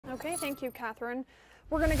Okay, thank you, Catherine.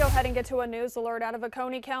 We're going to go ahead and get to a news alert out of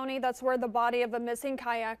Oconee County. That's where the body of a missing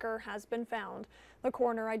kayaker has been found. The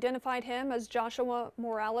coroner identified him as Joshua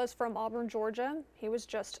Morales from Auburn, Georgia. He was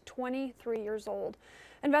just 23 years old.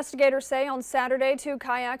 Investigators say on Saturday, 2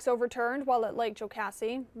 kayaks overturned while at Lake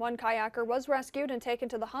Jocassee. One kayaker was rescued and taken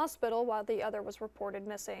to the hospital while the other was reported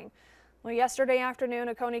missing. Well, yesterday afternoon,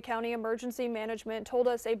 Oconee County Emergency Management told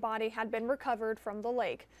us a body had been recovered from the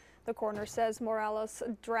lake. The coroner says Morales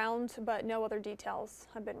drowned, but no other details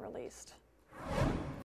have been released.